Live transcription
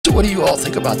So what do you all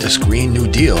think about this Green New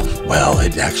Deal? Well,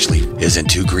 it actually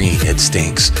isn't too green. It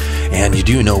stinks. And you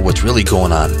do know what's really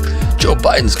going on. Joe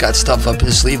Biden's got stuff up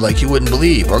his sleeve like you wouldn't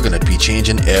believe. We're going to be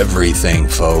changing everything,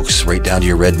 folks, right down to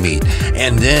your red meat.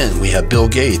 And then we have Bill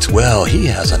Gates. Well, he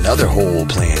has another whole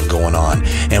plan going on.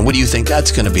 And what do you think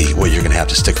that's going to be? Well, you're going to have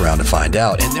to stick around to find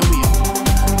out. And then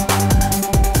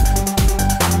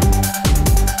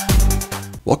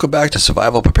Welcome back to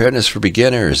Survival Preparedness for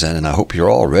Beginners, and I hope you're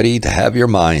all ready to have your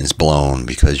minds blown,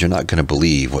 because you're not going to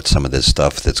believe what some of this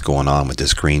stuff that's going on with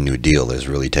this Green New Deal is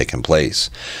really taking place.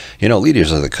 You know,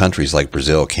 leaders of the countries like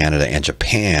Brazil, Canada, and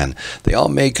Japan, they all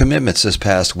made commitments this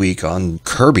past week on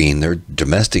curbing their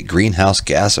domestic greenhouse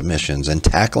gas emissions and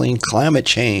tackling climate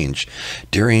change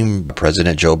during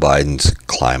President Joe Biden's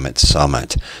climate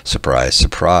summit. Surprise,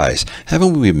 surprise.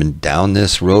 Haven't we been down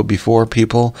this road before,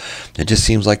 people? It just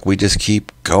seems like we just keep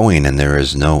going and there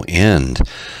is no end.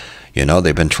 You know,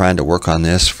 they've been trying to work on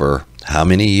this for how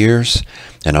many years?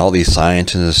 And all these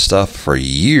scientists and stuff for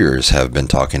years have been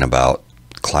talking about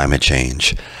climate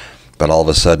change. But all of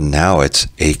a sudden now it's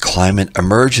a climate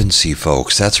emergency,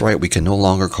 folks. That's right. We can no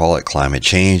longer call it climate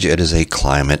change. It is a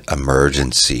climate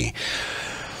emergency.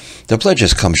 The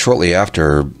pledges come shortly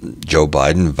after Joe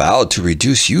Biden vowed to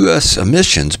reduce U.S.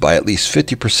 emissions by at least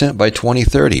 50% by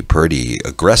 2030. Pretty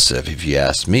aggressive, if you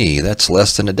ask me. That's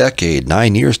less than a decade,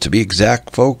 9 years to be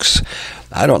exact, folks.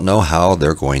 I don't know how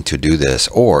they're going to do this,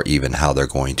 or even how they're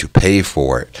going to pay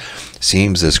for it.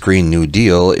 Seems this Green New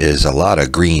Deal is a lot of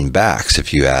greenbacks,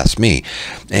 if you ask me.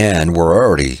 And we're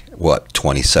already, what,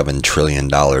 $27 trillion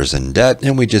in debt,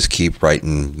 and we just keep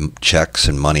writing checks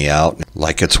and money out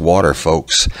like it's water,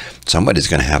 folks. Somebody's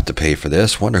going to have to pay for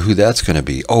this. Wonder who that's going to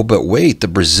be. Oh, but wait, the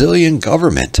Brazilian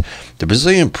government, the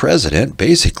Brazilian president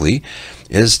basically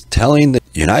is telling the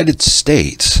United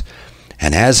States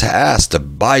and has asked the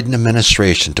Biden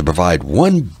administration to provide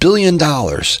 $1 billion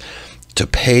to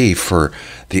pay for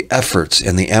the efforts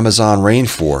in the Amazon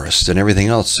rainforest and everything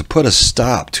else, to put a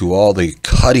stop to all the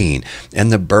cutting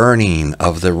and the burning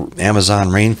of the Amazon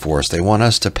rainforest. They want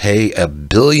us to pay $1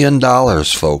 billion,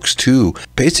 folks, to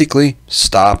basically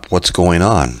stop what's going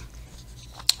on.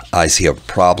 I see a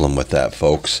problem with that,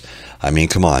 folks. I mean,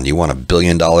 come on, you want $1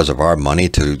 billion of our money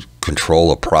to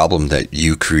control a problem that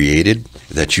you created,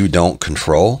 that you don't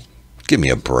control? Give me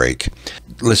a break.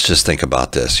 Let's just think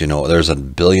about this. You know, there's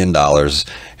 $1 billion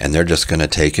and they're just going to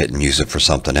take it and use it for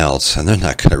something else. And they're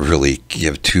not going to really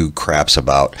give two craps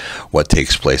about what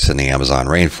takes place in the Amazon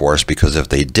rainforest, because if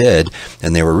they did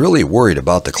and they were really worried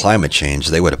about the climate change,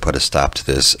 they would have put a stop to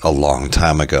this a long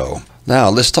time ago. Now,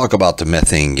 let's talk about the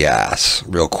methane gas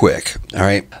real quick. All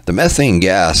right. The methane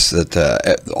gas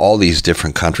that all these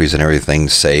different countries and everything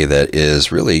say that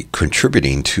is really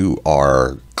contributing to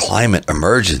our climate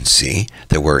emergency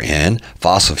that we're in.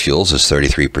 Fossil fuels is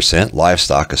 33%,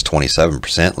 livestock is 27%,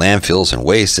 landfills and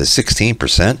waste is 16%,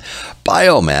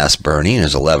 biomass burning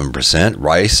is 11%,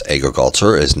 rice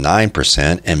agriculture is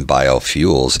 9%, and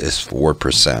biofuels is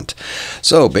 4%.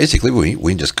 So basically,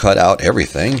 we just cut out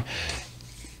everything.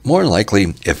 More than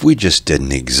likely, if we just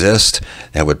didn't exist,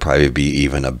 that would probably be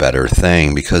even a better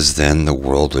thing, because then the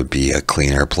world would be a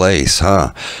cleaner place,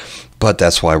 huh? But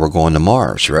that's why we're going to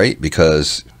Mars, right?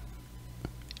 Because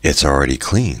it's already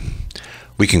clean.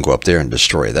 We can go up there and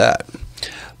destroy that.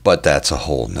 But that's a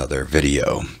whole nother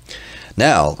video.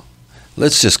 Now,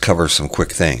 let's just cover some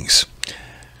quick things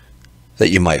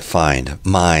that you might find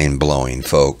mind-blowing,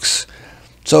 folks.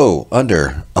 So,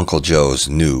 under Uncle Joe's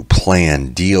new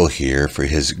planned deal here for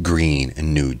his Green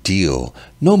New Deal,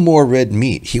 no more red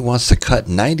meat. He wants to cut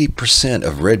 90%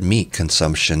 of red meat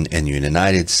consumption in the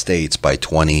United States by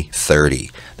 2030.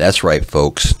 That's right,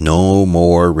 folks. No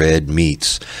more red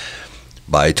meats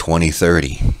by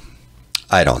 2030.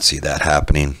 I don't see that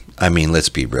happening. I mean, let's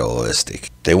be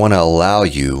realistic. They want to allow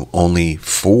you only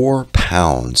 4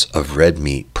 pounds of red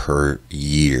meat per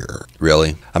year.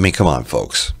 Really? I mean, come on,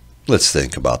 folks. Let's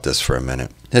think about this for a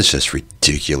minute. It's just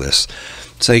ridiculous.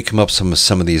 So you come up with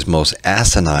some of these most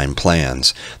asinine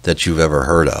plans that you've ever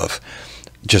heard of.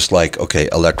 Just like, okay,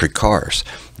 electric cars.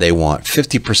 They want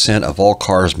 50% of all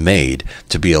cars made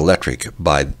to be electric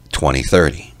by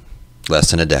 2030. Less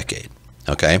than a decade.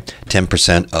 Okay?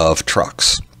 10% of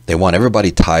trucks. They want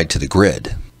everybody tied to the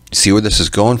grid. See where this is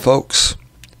going, folks?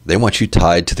 They want you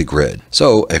tied to the grid.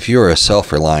 So if you're a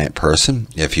self-reliant person,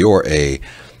 if you're a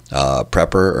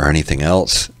prepper or anything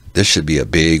else, this should be a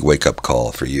big wake-up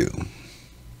call for you.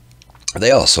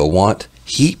 They also want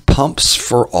heat pumps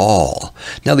for all.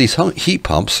 Now, these heat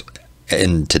pumps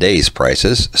in today's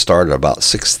prices start at about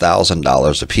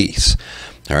 $6,000 a piece.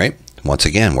 All right. Once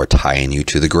again, we're tying you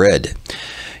to the grid.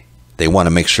 They want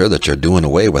to make sure that you're doing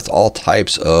away with all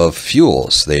types of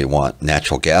fuels. They want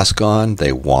natural gas gone.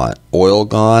 They want oil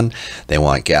gone. They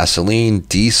want gasoline,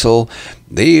 diesel.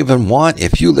 They even want,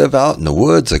 if you live out in the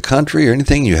woods, a country, or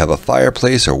anything, you have a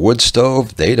fireplace or wood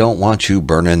stove, they don't want you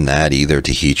burning that either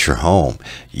to heat your home.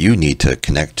 You need to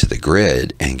connect to the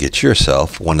grid and get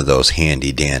yourself one of those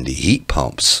handy dandy heat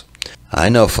pumps. I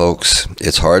know, folks,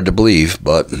 it's hard to believe,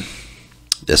 but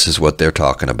this is what they're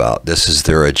talking about. This is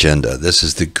their agenda. This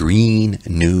is the Green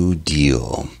New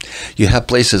Deal. You have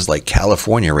places like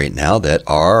California right now that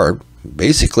are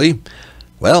basically,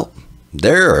 well,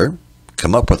 they're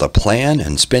come up with a plan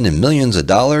and spending millions of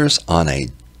dollars on a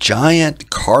giant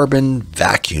carbon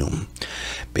vacuum.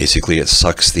 Basically, it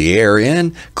sucks the air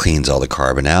in, cleans all the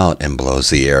carbon out, and blows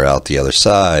the air out the other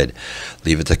side.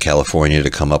 Leave it to California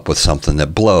to come up with something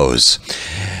that blows.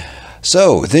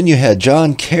 So then you had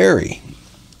John Kerry.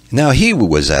 Now, he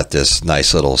was at this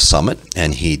nice little summit,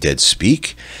 and he did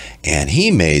speak, and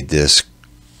he made this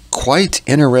quite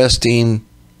interesting,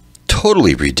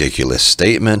 totally ridiculous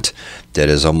statement that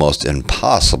is almost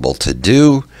impossible to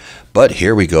do. But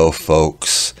here we go,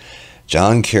 folks.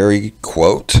 John Kerry,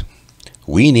 quote,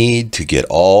 "We need to get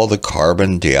all the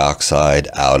carbon dioxide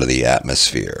out of the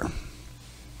atmosphere."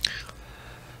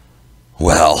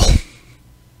 Well,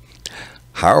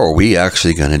 how are we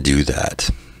actually going to do that?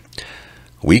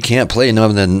 We can't play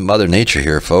Mother Nature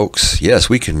here, folks. Yes,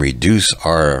 we can reduce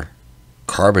our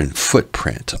carbon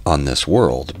footprint on this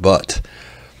world, but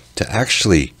to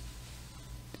actually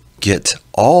get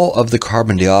all of the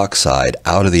carbon dioxide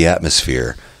out of the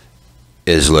atmosphere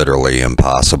is literally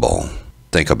impossible.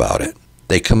 Think about it.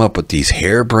 They come up with these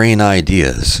harebrained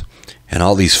ideas and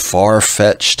all these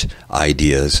far-fetched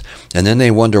ideas, and then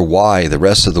they wonder why the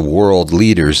rest of the world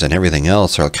leaders and everything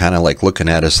else are kind of like looking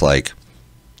at us like,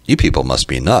 you people must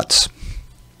be nuts.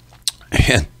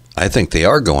 And I think they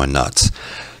are going nuts,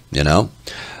 you know.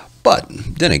 But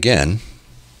then again,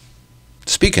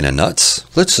 speaking of nuts,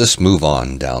 let's just move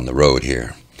on down the road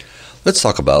here. Let's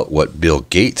talk about what Bill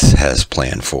Gates has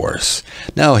planned for us.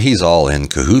 Now, he's all in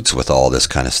cahoots with all this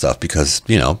kind of stuff because,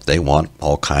 you know, they want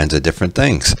all kinds of different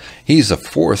things. He's the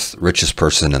fourth richest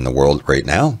person in the world right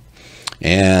now,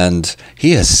 and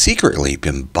he has secretly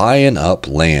been buying up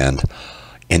land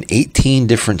in 18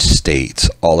 different states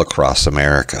all across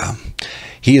America.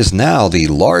 He is now the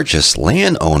largest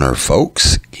landowner,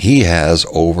 folks. He has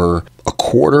over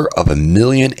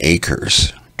 250,000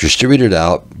 acres distributed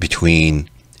out between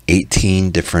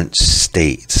 18 different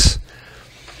states.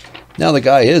 Now, the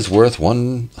guy is worth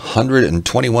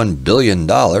 $121 billion,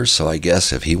 so I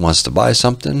guess if he wants to buy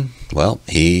something, well,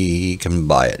 he can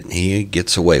buy it. He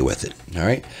gets away with it, all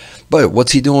right? But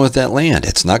what's he doing with that land?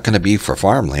 It's not going to be for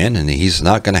farmland, and he's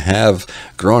not going to have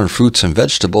growing fruits and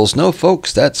vegetables. No,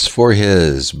 folks, that's for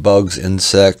his bugs,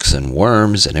 insects, and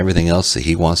worms and everything else that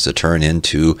he wants to turn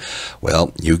into,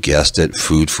 well, you guessed it,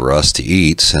 food for us to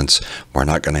eat, since we're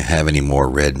not going to have any more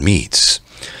red meats.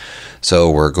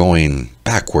 So we're going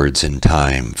backwards in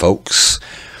time, folks.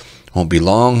 Won't be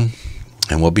long,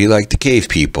 and we'll be like the cave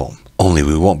people. Only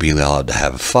we won't be allowed to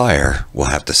have a fire. We'll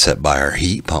have to sit by our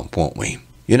heat pump, won't we?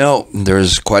 You know,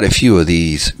 there's quite a few of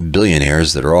these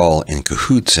billionaires that are all in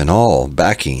cahoots and all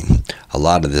backing a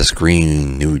lot of this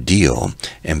Green New Deal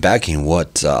and backing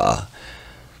what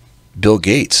Bill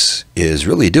Gates is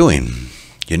really doing.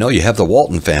 You know, you have the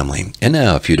Walton family. And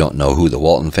now, if you don't know who the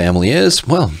Walton family is,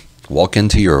 well, walk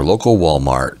into your local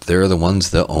Walmart. They're the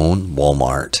ones that own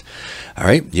Walmart. All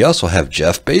right. You also have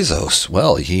Jeff Bezos.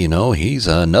 Well, he's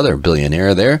another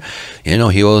billionaire there. You know,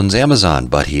 he owns Amazon,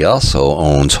 but he also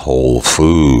owns Whole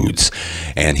Foods.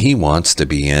 And he wants to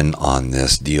be in on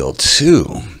this deal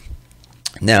too.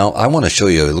 Now, I want to show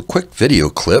you a quick video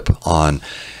clip on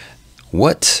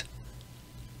what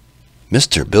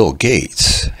Mr. Bill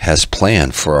Gates has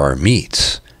planned for our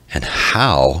meats and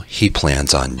how he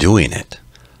plans on doing it.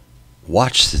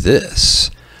 Watch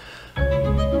this.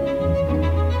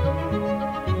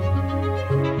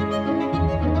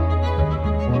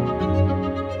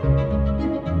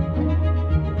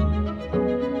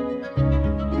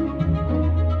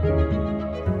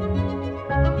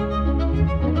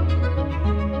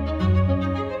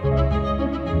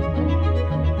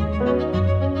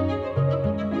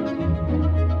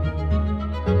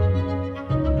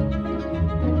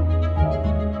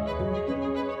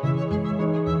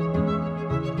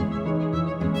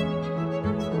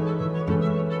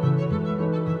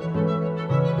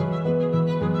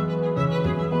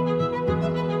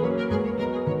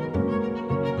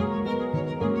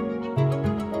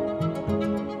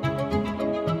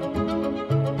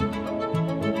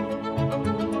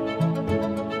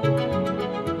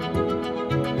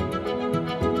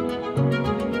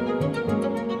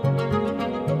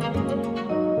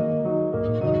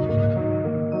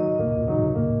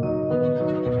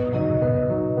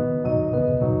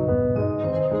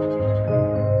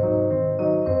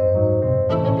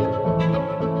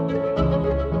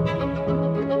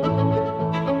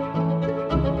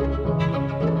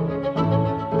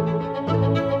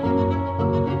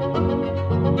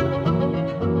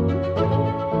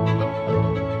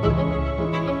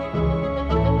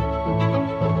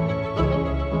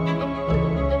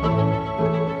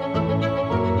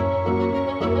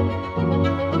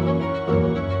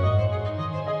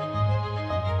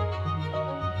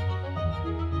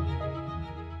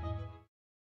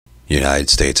 United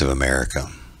States of America.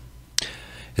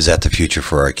 Is that the future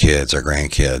for our kids, our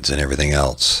grandkids, and everything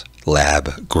else?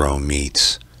 Lab-grown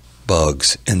meats,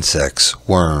 bugs, insects,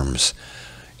 worms,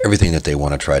 everything that they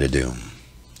want to try to do?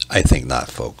 I think not,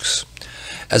 folks.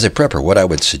 As a prepper, what I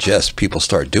would suggest people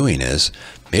start doing is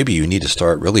maybe you need to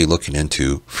start really looking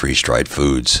into freeze-dried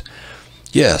foods.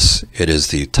 Yes, it is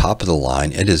the top of the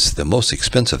line. It is the most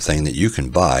expensive thing that you can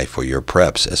buy for your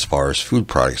preps as far as food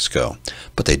products go.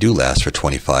 But they do last for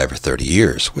 25 or 30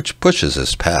 years, which pushes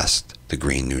us past the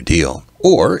Green New Deal.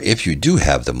 Or if you do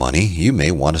have the money, you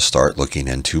may want to start looking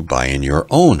into buying your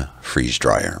own freeze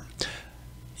dryer.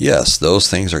 Yes, those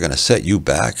things are going to set you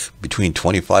back between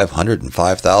 $2,500 and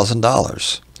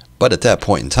 $5,000. But at that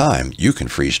point in time, you can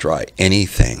freeze dry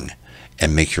anything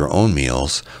and make your own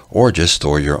meals, or just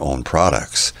store your own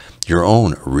products. Your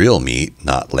own real meat,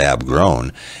 not lab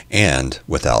grown, and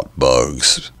without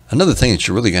bugs. Another thing that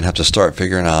you're really going to have to start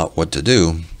figuring out what to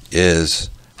do is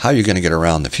how you're going to get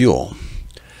around the fuel.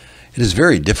 It is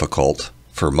very difficult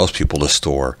for most people to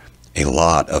store a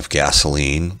lot of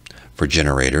gasoline for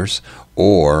generators,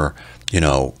 or,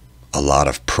 a lot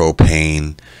of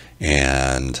propane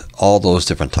and all those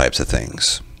different types of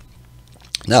things.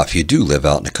 Now, if you do live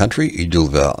out in the country, you do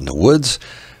live out in the woods,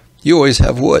 you always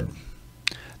have wood.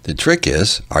 The trick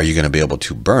is, are you going to be able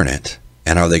to burn it?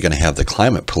 And are they going to have the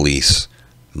climate police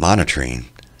monitoring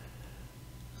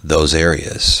those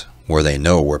areas where they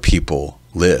know where people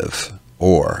live?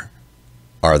 Or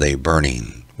are they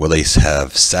burning? Will they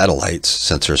have satellites,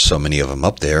 since there's so many of them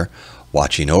up there,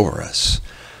 watching over us?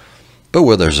 But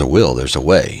where there's a will, there's a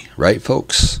way, right,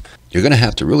 folks? You're going to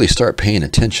have to really start paying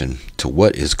attention to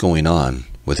what is going on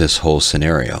with this whole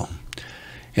scenario.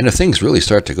 And if things really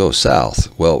start to go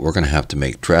south, well, we're going to have to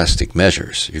make drastic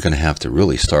measures. You're going to have to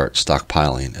really start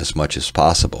stockpiling as much as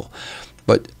possible.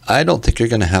 But I don't think you're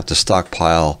going to have to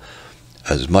stockpile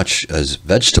as much as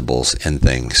vegetables and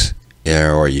things,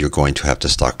 or you're going to have to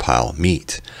stockpile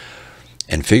meat.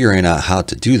 And figuring out how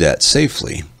to do that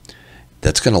safely,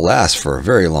 that's going to last for a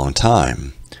very long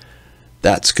time.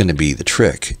 That's going to be the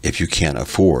trick if you can't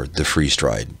afford the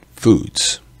freeze-dried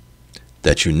foods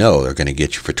that you know are going to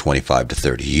get you for 25 to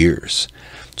 30 years.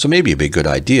 So maybe it'd be a good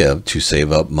idea to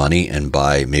save up money and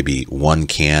buy maybe 1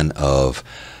 can of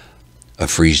a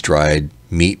freeze-dried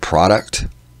meat product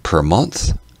per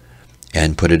month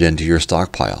and put it into your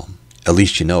stockpile. At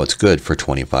least you know it's good for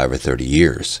 25 or 30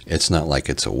 years. It's not like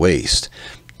it's a waste.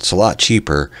 It's a lot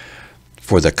cheaper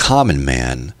for the common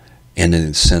man in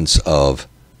the sense of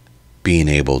being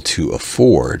able to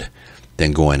afford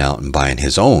than going out and buying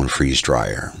his own freeze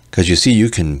dryer. Because you see, you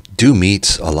can do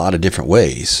meats a lot of different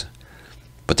ways,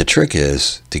 but the trick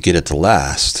is to get it to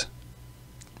last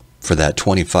for that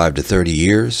 25 to 30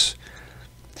 years.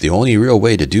 The only real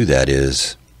way to do that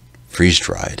is freeze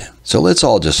dried. So let's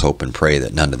all just hope and pray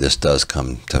that none of this does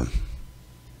come to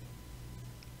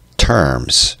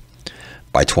terms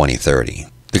by 2030.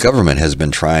 The government has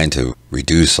been trying to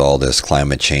reduce all this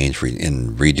climate change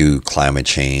and redo climate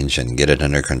change and get it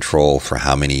under control for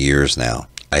how many years now?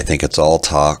 I think it's all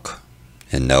talk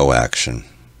and no action.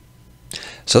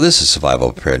 So this is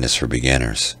Survival Preparedness for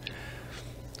Beginners.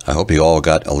 I hope you all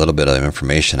got a little bit of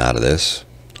information out of this.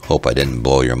 Hope I didn't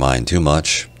blow your mind too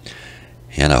much.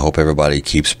 And I hope everybody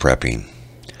keeps prepping.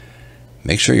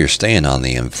 Make sure you're staying on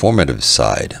the informative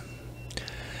side.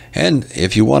 And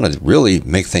if you want to really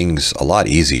make things a lot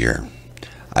easier,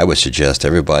 I would suggest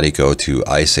everybody go to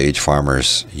Ice Age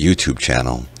Farmer's YouTube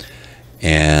channel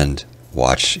and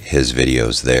watch his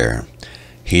videos there.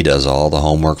 He does all the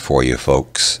homework for you,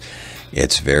 folks.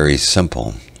 It's very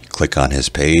simple. Click on his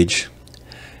page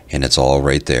and it's all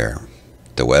right there.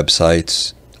 The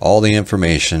websites, all the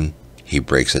information, he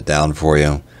breaks it down for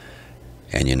you.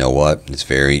 And you know what? It's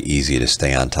very easy to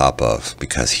stay on top of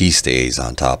because he stays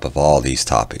on top of all these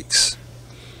topics.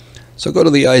 So go to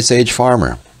the Ice Age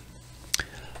Farmer.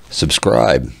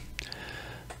 Subscribe.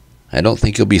 I don't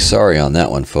think you'll be sorry on that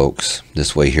one, folks.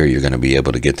 This way here you're going to be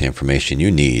able to get the information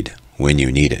you need when you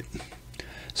need it.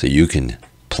 So you can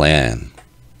plan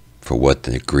for what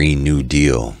the Green New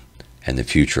Deal and the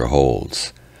future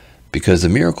holds. Because the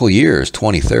miracle year is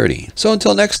 2030. So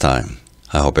until next time,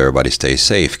 I hope everybody stays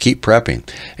safe, keep prepping,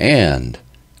 and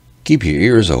keep your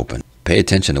ears open. Pay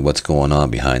attention to what's going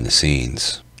on behind the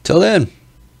scenes. Till then,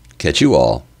 catch you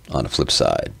all on the flip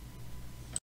side.